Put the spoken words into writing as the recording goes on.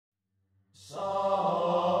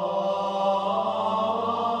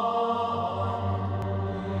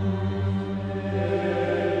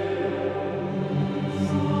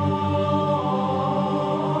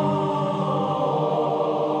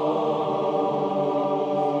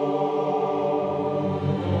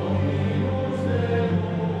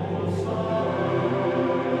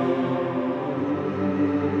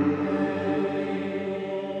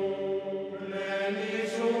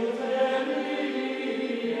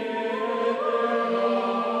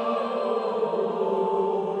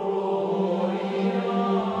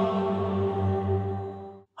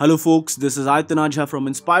Hello folks, this is Atlanta from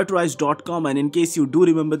inspiredtorise.com, and in case you do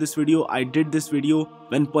remember this video, I did this video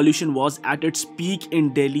when pollution was at its peak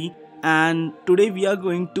in Delhi, and today we are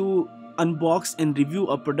going to unbox and review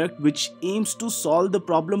a product which aims to solve the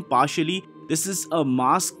problem partially. This is a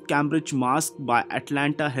mask, Cambridge mask by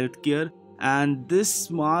Atlanta Healthcare, and this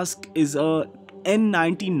mask is a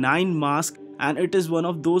N99 mask, and it is one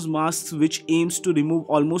of those masks which aims to remove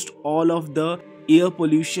almost all of the air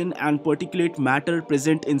pollution and particulate matter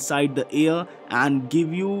present inside the air and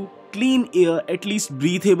give you clean air, at least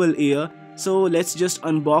breathable air. So let's just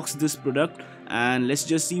unbox this product and let's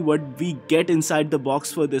just see what we get inside the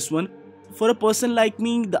box for this one. For a person like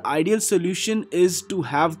me, the ideal solution is to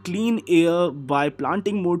have clean air by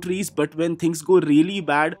planting more trees, but when things go really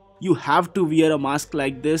bad, you have to wear a mask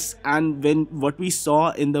like this. And when what we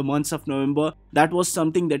saw in the months of November, that was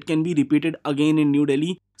something that can be repeated again in New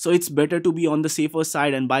Delhi. So it's better to be on the safer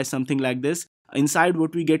side and buy something like this. Inside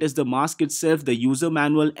what we get is the mask itself, the user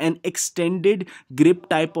manual, an extended grip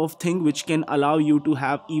type of thing which can allow you to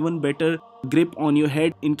have even better grip on your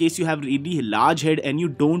head in case you have really large head and you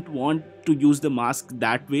don't want to use the mask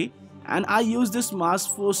that way. And I used this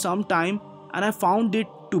mask for some time and I found it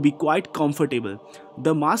to be quite comfortable.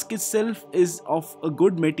 The mask itself is of a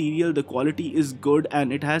good material, the quality is good,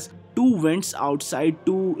 and it has two vents outside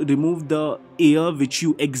to remove the air which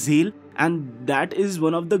you exhale, and that is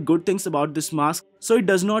one of the good things about this mask. So it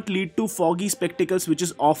does not lead to foggy spectacles, which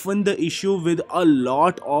is often the issue with a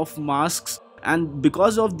lot of masks, and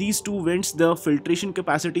because of these two vents the filtration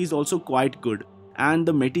capacity is also quite good. And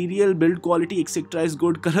the material, build quality, etc. is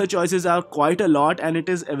good. Color choices are quite a lot and it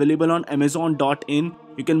is available on Amazon.in.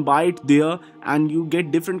 You can buy it there and you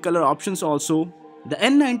get different color options also. The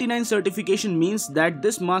N99 certification means that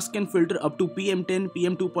this mask can filter up to PM10,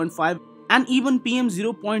 PM2.5 and even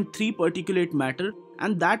PM0.3 particulate matter,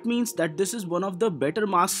 and that means that this is one of the better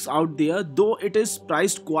masks out there, though it is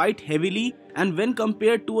priced quite heavily, and when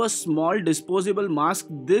compared to a small disposable mask,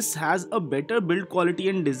 this has a better build quality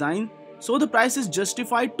and design. So the price is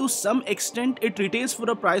justified to some extent. It retails for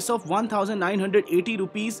a price of 1980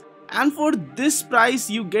 rupees, and for this price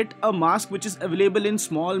you get a mask which is available in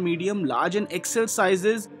small, medium, large and XL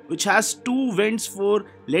sizes, which has two vents for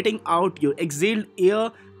letting out your exhaled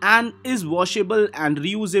air and is washable and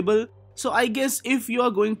reusable. So I guess if you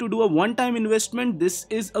are going to do a one-time investment, this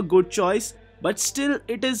is a good choice, but still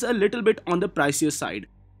it is a little bit on the pricier side.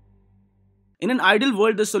 In an ideal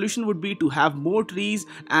world, the solution would be to have more trees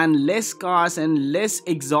and less cars and less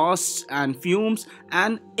exhausts and fumes,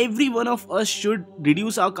 and every one of us should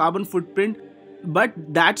reduce our carbon footprint, but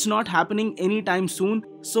that's not happening anytime soon.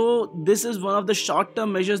 So this is one of the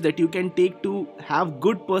short-term measures that you can take to have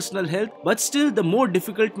good personal health, but still the more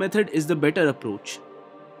difficult method is the better approach.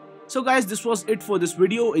 So guys, this was it for this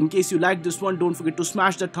video. In case you liked this one, don't forget to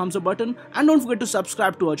smash that thumbs up button and don't forget to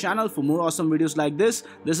subscribe to our channel for more awesome videos like this.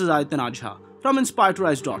 This is Atlanta from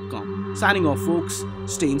inspiredtorise.com. Signing off folks,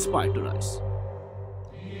 stay inspired to rise.